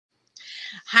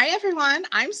Hi, everyone.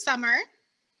 I'm Summer,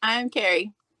 I'm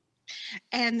Carrie.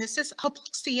 and this is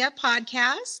Hopelexia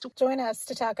Podcast. Join us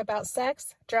to talk about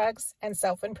sex, drugs, and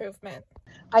self-improvement.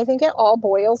 I think it all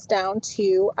boils down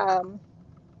to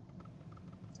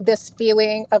this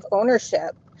feeling of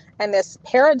ownership and this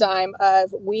paradigm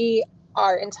of we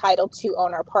are entitled to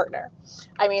own our partner.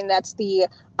 I mean, that's the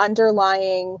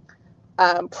underlying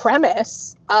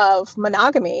premise of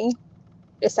monogamy,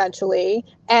 essentially.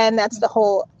 And that's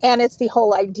it's the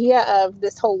whole idea of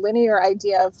this whole linear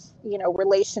idea of,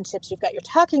 relationships. You've got your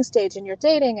talking stage and your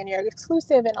dating and your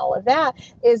exclusive and all of that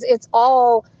it's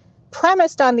all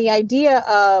premised on the idea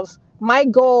of my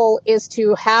goal is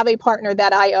to have a partner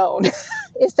that I own.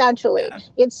 Essentially, Yeah.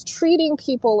 It's treating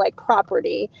people like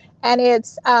property, and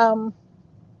it's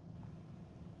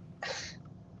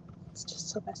just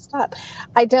so messed up.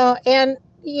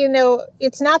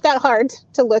 It's not that hard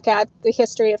to look at the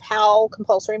history of how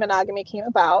compulsory monogamy came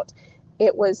about.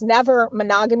 It was never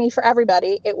monogamy for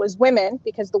everybody. It was women,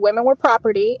 because the women were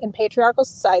property in patriarchal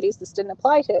societies. This didn't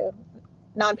apply to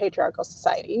non-patriarchal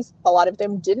societies. A lot of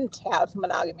them didn't have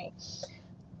monogamy.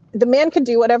 The men could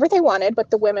do whatever they wanted,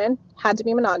 but the women had to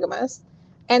be monogamous.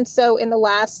 And so in the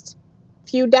last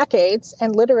few decades,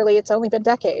 and literally it's only been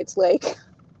decades,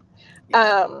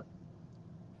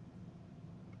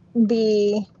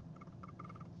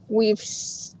 we've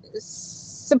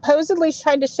supposedly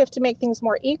tried to shift to make things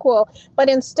more equal, but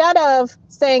instead of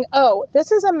saying, oh,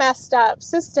 this is a messed up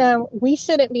system, we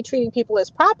shouldn't be treating people as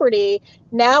property,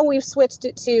 now we've switched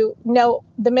it to, no,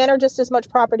 the men are just as much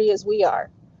property as we are.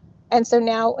 And so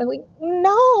now,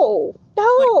 no.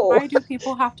 Why do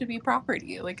people have to be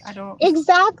property? I don't.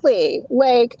 Exactly.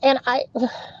 Why can't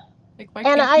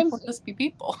people just be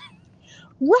people?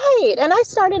 Right. And I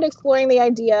started exploring the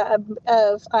idea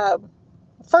of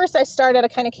first I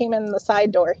kind of came in the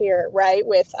side door here, right,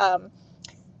 with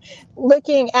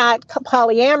looking at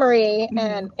polyamory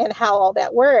and how all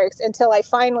that works, until I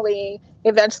finally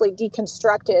eventually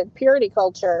deconstructed purity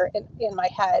culture in my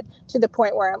head to the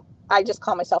point where I just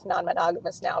call myself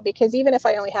non-monogamous now, because even if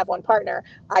I only have one partner,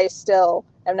 I still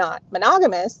am not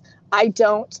monogamous. I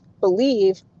don't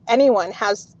believe anyone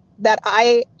has that.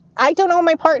 I don't own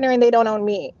my partner and they don't own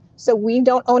me. So we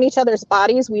don't own each other's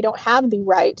bodies. We don't have the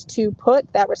right to put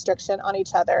that restriction on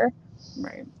each other.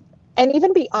 Right. And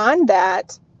even beyond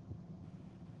that,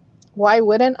 why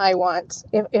wouldn't I want,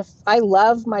 if I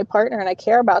love my partner and I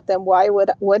care about them, why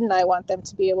wouldn't I want them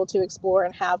to be able to explore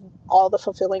and have all the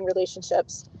fulfilling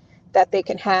relationships that they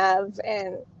can have?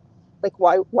 And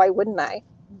why wouldn't I?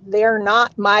 They're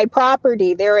not my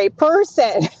property. They're a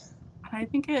person. I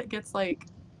think it gets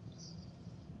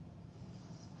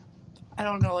I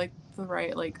don't know the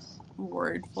right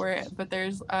word for it, but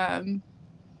there's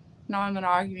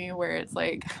non-monogamy where it's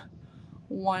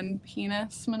one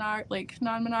penis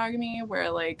non-monogamy, where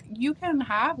you can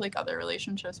have other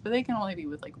relationships, but they can only be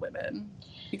with women,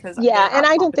 because and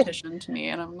I don't think to me,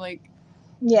 and I'm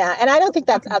and I don't think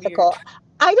that's ethical. Weird.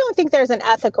 I don't think there's an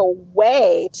ethical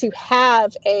way to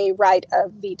have a right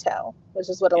of veto, which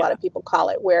is what a lot of people call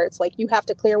it, where it's you have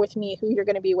to clear with me who you're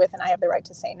going to be with and I have the right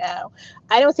to say no.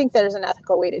 I don't think there's an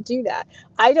ethical way to do that.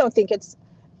 I don't think it's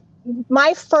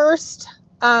my first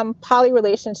poly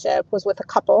relationship was with a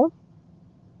couple.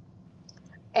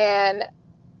 And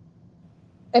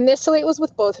initially it was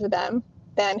with both of them.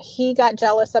 Then he got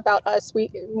jealous about us.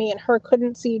 Me and her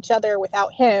couldn't see each other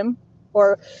without him,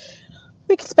 or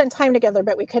we could spend time together,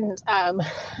 but we couldn't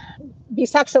be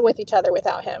sexual with each other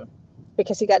without him,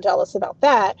 because he got jealous about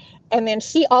that. And then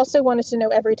she also wanted to know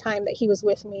every time that he was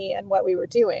with me and what we were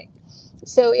doing.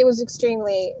 So it was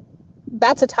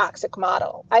that's a toxic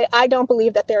model. I don't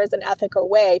believe that there is an ethical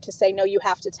way to say, no, you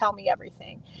have to tell me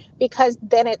everything, because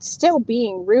then it's still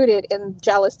being rooted in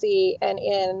jealousy and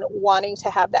in wanting to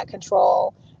have that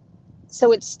control.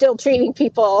 So it's still treating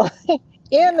people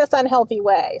in this unhealthy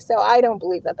way. So I don't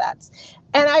believe that that's,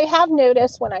 and I have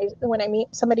noticed when I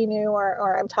meet somebody new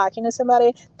or I'm talking to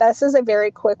somebody, this is a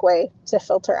very quick way to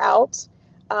filter out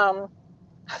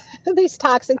these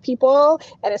toxic people,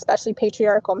 and especially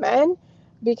patriarchal men.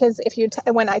 Because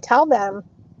when I tell them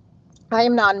I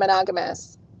am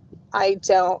non-monogamous, I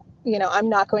don't, I'm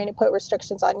not going to put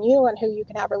restrictions on you on who you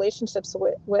can have relationships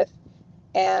with,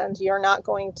 and you're not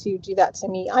going to do that to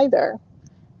me either.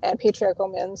 And patriarchal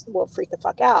men will freak the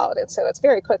fuck out. And so it's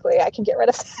very quickly I can get rid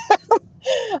of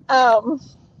them.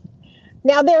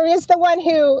 Now there is the one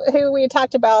who we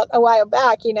talked about a while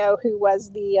back, who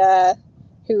was the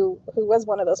who was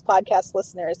one of those podcast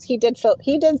listeners. He did slip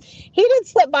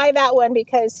by that one,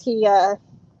 because he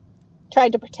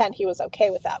tried to pretend he was okay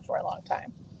with that for a long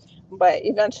time, but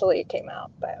eventually it came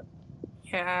out. But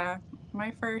yeah,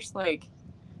 my first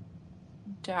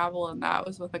dabble in that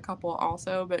was with a couple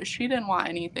also, but she didn't want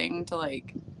anything to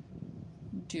like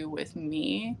do with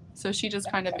me, so she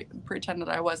just kind of pretended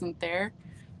I wasn't there.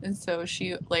 And so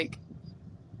she like,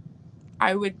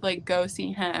 I would like go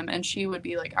see him and she would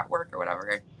be like at work or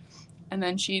whatever, and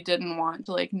then she didn't want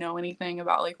to like know anything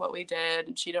about like what we did,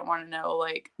 and she didn't want to know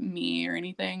like me or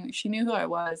anything. She knew who I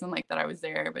was and like that I was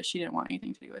there, but she didn't want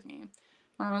anything to do with me.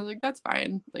 And I was like, that's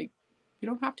fine, like you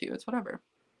don't have to, it's whatever.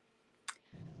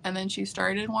 And then she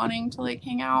started wanting to like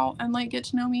hang out and like get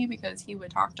to know me because he would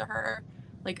talk to her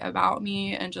like about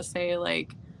me and just say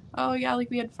like, oh yeah, like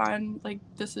we had fun, like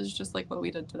this is just like what we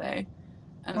did today.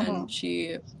 And then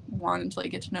she wanted to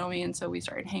like get to know me, and so we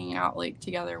started hanging out like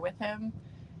together with him.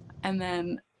 And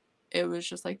then it was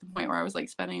just like the point where I was like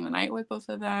spending the night with both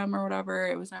of them or whatever.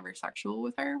 It was never sexual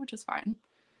with her, which is fine.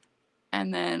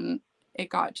 And then it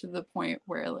got to the point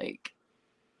where like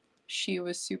she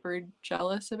was super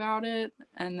jealous about it,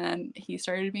 and then he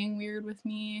started being weird with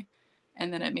me,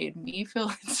 and then it made me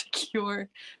feel insecure,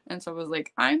 and so I was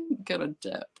like, I'm gonna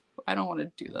dip. I don't want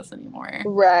to do this anymore.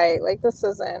 Right, like this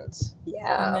isn't,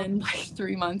 And then like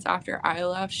 3 months after I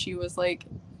left, she was like,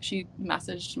 she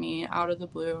messaged me out of the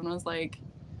blue and was like,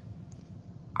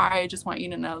 I just want you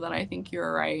to know that I think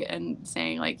you're right, and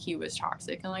saying like he was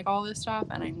toxic and like all this stuff,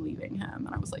 and I'm leaving him.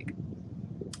 And I was like,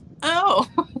 oh,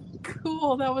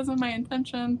 cool, that wasn't my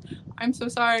intention. I'm so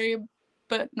sorry,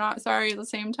 but not sorry at the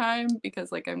same time,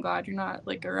 because like I'm glad you're not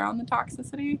like around the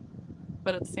toxicity,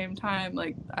 but at the same time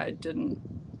like I didn't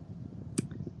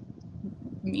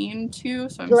mean to,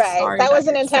 so I'm sorry that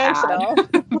wasn't you're intentional.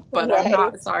 sad, but Right. I'm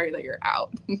not sorry that you're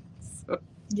out. So,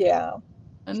 yeah.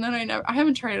 and then I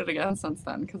haven't tried it again since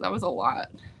then, because that was a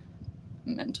lot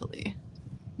mentally.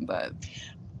 But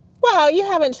Well, you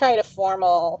haven't tried a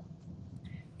formal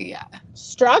yeah,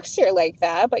 structure like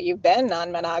that, but you've been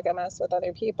non-monogamous with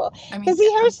other people. I mean, Because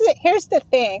here's the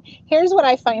thing. Here's what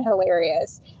I find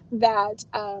hilarious, that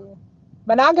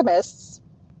monogamists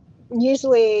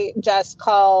usually just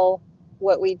call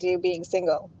what we do being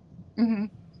single. mm-hmm.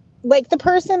 Like the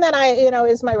person that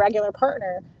is my regular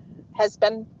partner has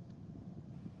been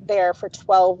there for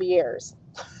 12 years.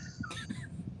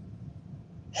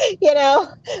 Yeah.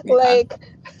 Like,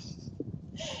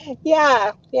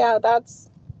 yeah, that's.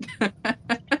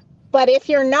 But if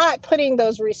you're not putting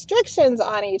those restrictions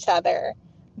on each other,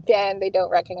 then they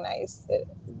don't recognize it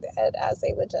as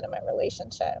a legitimate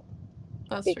relationship.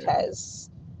 That's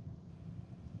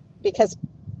because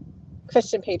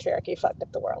Christian patriarchy fucked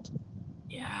up the world.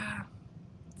 Yeah,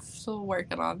 still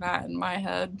working on that in my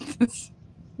head.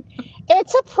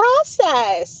 It's a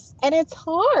process, and it's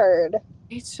hard.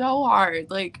 It's so hard.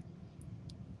 Like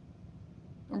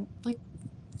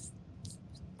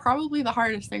probably the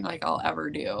hardest thing like I'll ever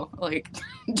do. Like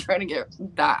trying to get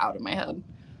that out of my head.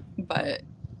 But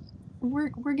we're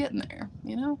getting there,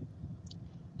 you know?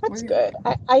 That's good.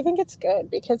 I think it's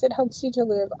good because it helps you to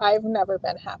live. I've never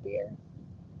been happier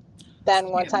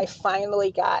than once I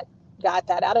finally got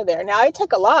that out of there. Now it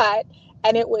took a lot,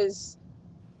 and it was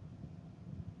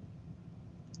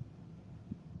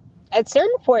at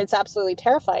certain points absolutely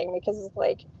terrifying, because it's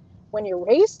like when you're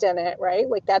raised in it, right?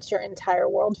 Like that's your entire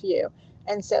worldview.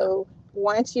 And so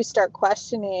once you start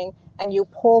questioning and you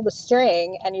pull the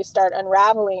string and you start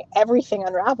unraveling, everything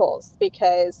unravels,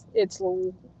 because it's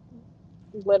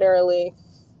literally.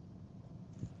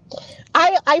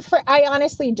 I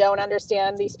honestly don't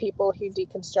understand these people who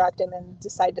deconstruct and then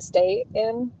decide to stay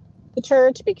in the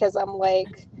church, because I'm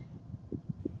like,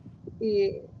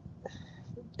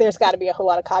 there's got to be a whole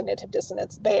lot of cognitive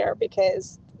dissonance there,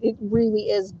 because it really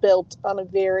is built on a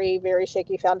very, very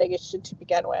shaky foundation to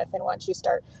begin with. And once you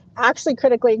start actually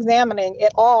critically examining,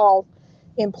 it all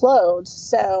implodes.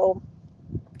 So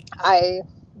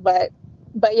but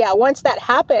yeah, once that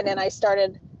happened and I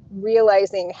started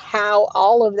realizing how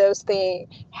all of those things,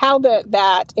 how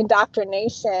that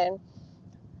indoctrination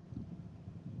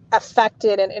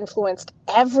affected and influenced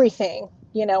everything,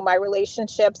 my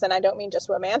relationships, and I don't mean just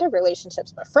romantic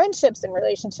relationships, but friendships and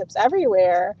relationships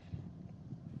everywhere,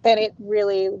 then it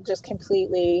really just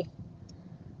completely,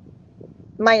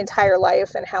 my entire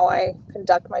life and how I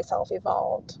conduct myself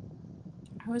evolved.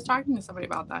 I was talking to somebody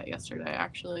about that yesterday,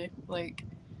 actually, like,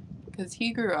 because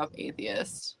he grew up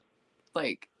atheist,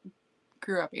 like,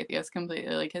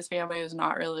 completely, like, his family was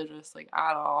not religious, like,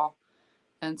 at all,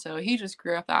 and so he just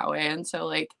grew up that way, and so,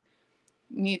 like,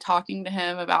 me talking to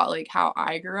him about, like, how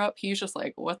I grew up, he's just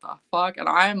like, what the fuck, and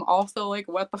I'm also like,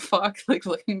 what the fuck, like,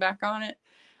 looking back on it,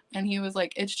 and he was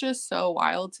like, it's just so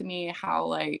wild to me how,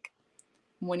 like,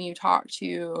 when you talk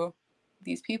to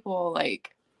these people,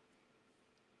 like,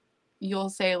 you'll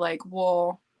say, like,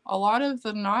 well, a lot of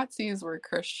the Nazis were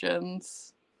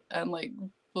Christians and like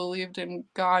believed in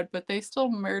God, but they still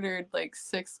murdered like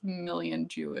 6 million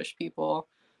Jewish people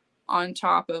on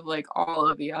top of like all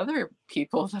of the other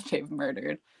people that they've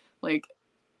murdered. Like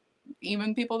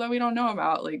even people that we don't know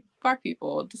about, like black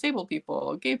people, disabled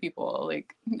people, gay people,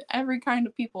 like every kind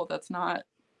of people that's not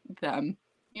them,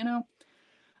 you know?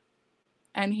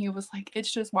 And he was like, it's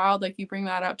just wild. Like, you bring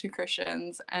that up to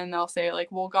Christians, and they'll say,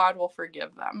 like, well, God will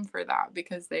forgive them for that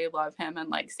because they love him and,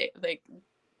 like,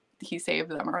 he saved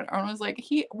them. Or I was like,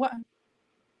 what?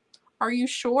 Are you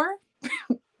sure?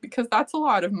 Because that's a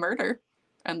lot of murder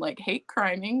and, like, hate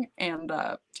criming and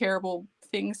terrible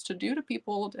things to do to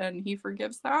people, and he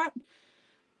forgives that.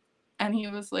 And he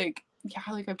was like, yeah,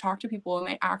 like, I've talked to people, and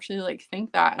they actually, like,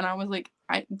 think that. And I was like,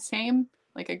 same.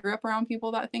 Like, I grew up around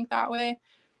people that think that way.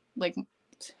 Like,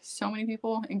 so many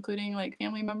people, including like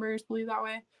family members, believe that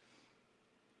way.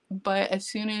 But as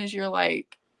soon as you're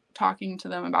like talking to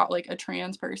them about like a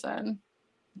trans person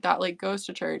that like goes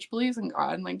to church, believes in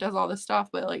God, and like does all this stuff,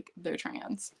 but like they're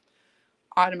trans,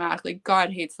 automatically God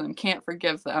hates them, can't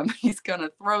forgive them, he's gonna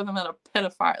throw them in a pit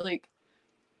of fire, like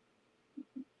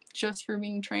just for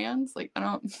being trans. Like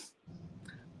I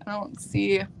don't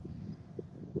see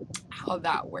how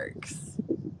that works,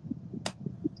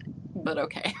 but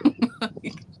okay.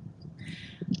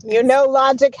 You know,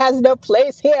 logic has no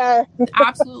place here.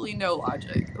 Absolutely no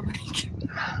logic. Like,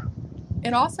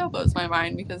 it also blows my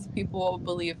mind because people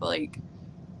believe like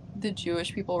the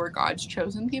Jewish people were God's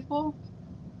chosen people,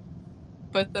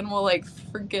 but then will like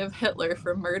forgive Hitler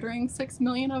for murdering 6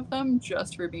 million of them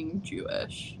just for being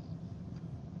Jewish.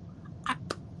 I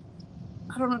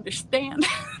don't understand.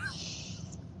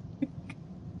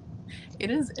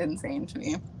 It is insane to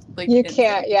me. Like You insane.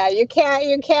 can't. Yeah, you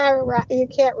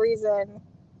can't reason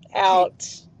out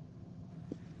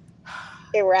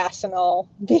irrational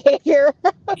behavior.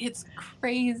 It's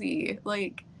crazy.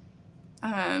 Like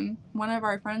one of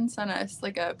our friends sent us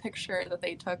like a picture that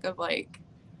they took of like,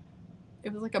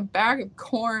 it was like a bag of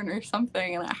corn or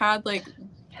something, and it had like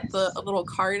a little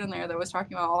card in there that was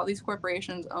talking about all these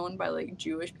corporations owned by like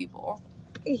Jewish people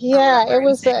or Yeah, whatever, it and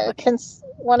was saying like,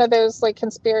 one of those like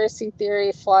conspiracy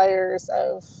theory flyers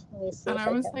of. Let me see and if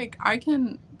I was can. like, I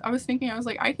was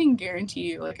like, I can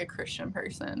guarantee you like a Christian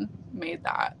person made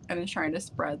that and is trying to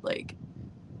spread like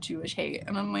Jewish hate.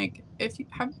 And I'm like,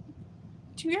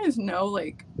 do you guys know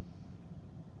like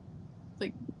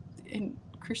in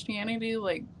Christianity,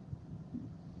 like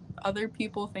other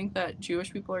people think that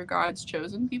Jewish people are God's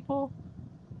chosen people?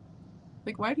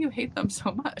 Like, why do you hate them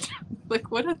so much? Like,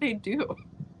 what do they do?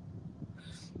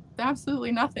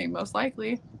 Absolutely nothing, most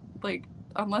likely. Like,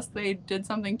 unless they did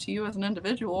something to you as an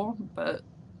individual, but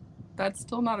that's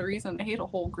still not a reason to hate a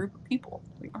whole group of people.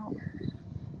 Like, oh.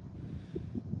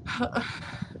 I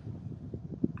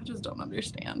just don't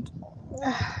understand.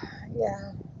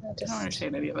 Yeah, I don't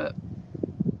understand any of it.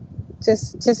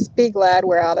 just be glad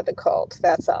we're out of the cult.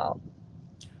 That's all.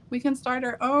 We can start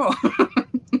our own.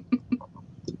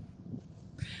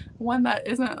 One that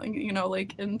isn't, you know,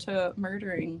 like into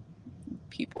murdering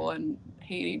people and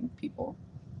hating people.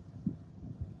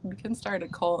 We can start a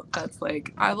cult that's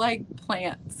like, I like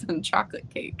plants and chocolate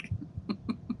cake.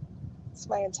 It's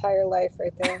my entire life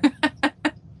right there.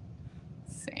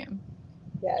 Same.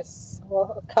 Yes.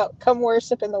 Well, come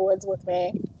worship in the woods with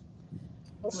me.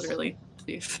 Literally,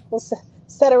 please. We'll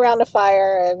sit around a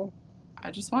fire and. I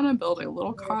just want to build a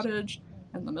little cottage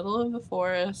in the middle of the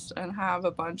forest and have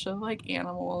a bunch of like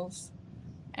animals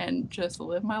and just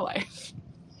live my life.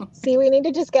 See, we need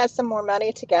to just get some more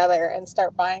money together and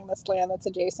start buying this land that's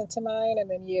adjacent to mine, and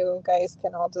then you guys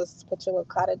can all just put your little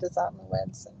cottages out in the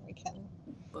woods, and we can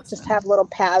just have little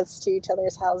paths to each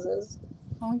other's houses.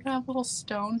 Oh, we could have little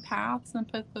stone paths and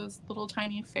put those little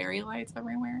tiny fairy lights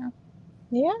everywhere.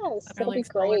 Yes, that'll be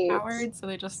great. Solar powered, so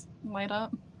they just light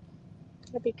up.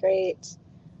 That'd be great.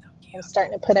 I'm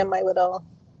starting to put in my little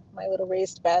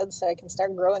raised bed so I can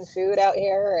start growing food out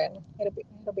here, and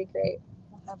it'll be great.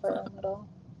 We'll have our own little.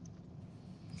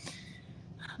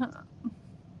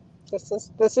 This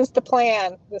is the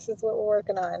plan. This is what we're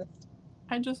working on.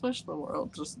 I just wish the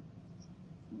world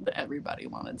that everybody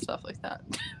wanted stuff like that.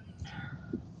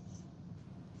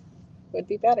 Would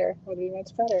be better. Would be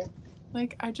much better.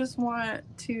 Like, I just want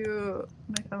to.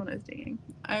 My phone is dinging.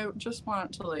 I just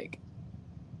want to like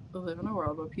live in a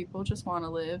world where people just want to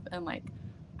live in like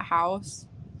a house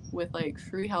with like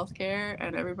free healthcare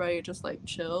and everybody just like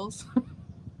chills.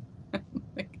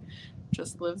 Like,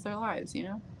 just lives their lives, you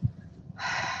know?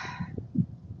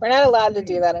 We're not allowed to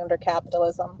do that under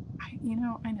capitalism. I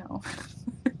know.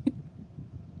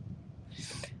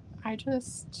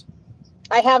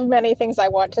 I have many things I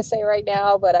want to say right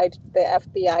now, but the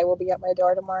FBI will be at my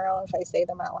door tomorrow if I say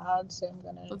them out loud. So I'm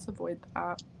gonna. Let's avoid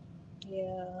that.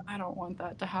 Yeah. I don't want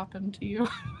that to happen to you.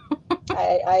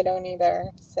 I don't either.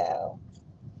 So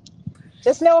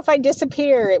just know if I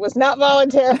disappear, it was not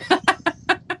voluntary.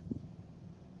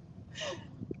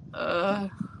 I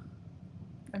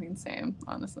mean, same,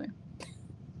 honestly.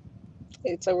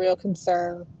 It's a real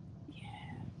concern.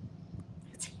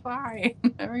 It's fine.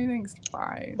 Everything's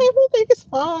fine. Everything is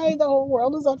fine. The whole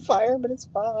world is on fire, but it's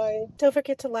fine. Don't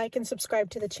forget to like and subscribe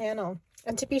to the channel.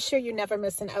 And to be sure you never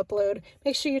miss an upload,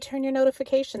 make sure you turn your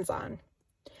notifications on.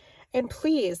 And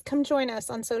please come join us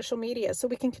on social media so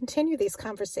we can continue these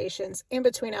conversations in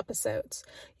between episodes.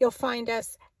 You'll find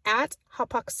us at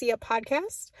Hypoxia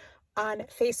Podcast on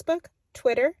Facebook,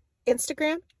 Twitter,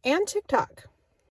 Instagram, and TikTok.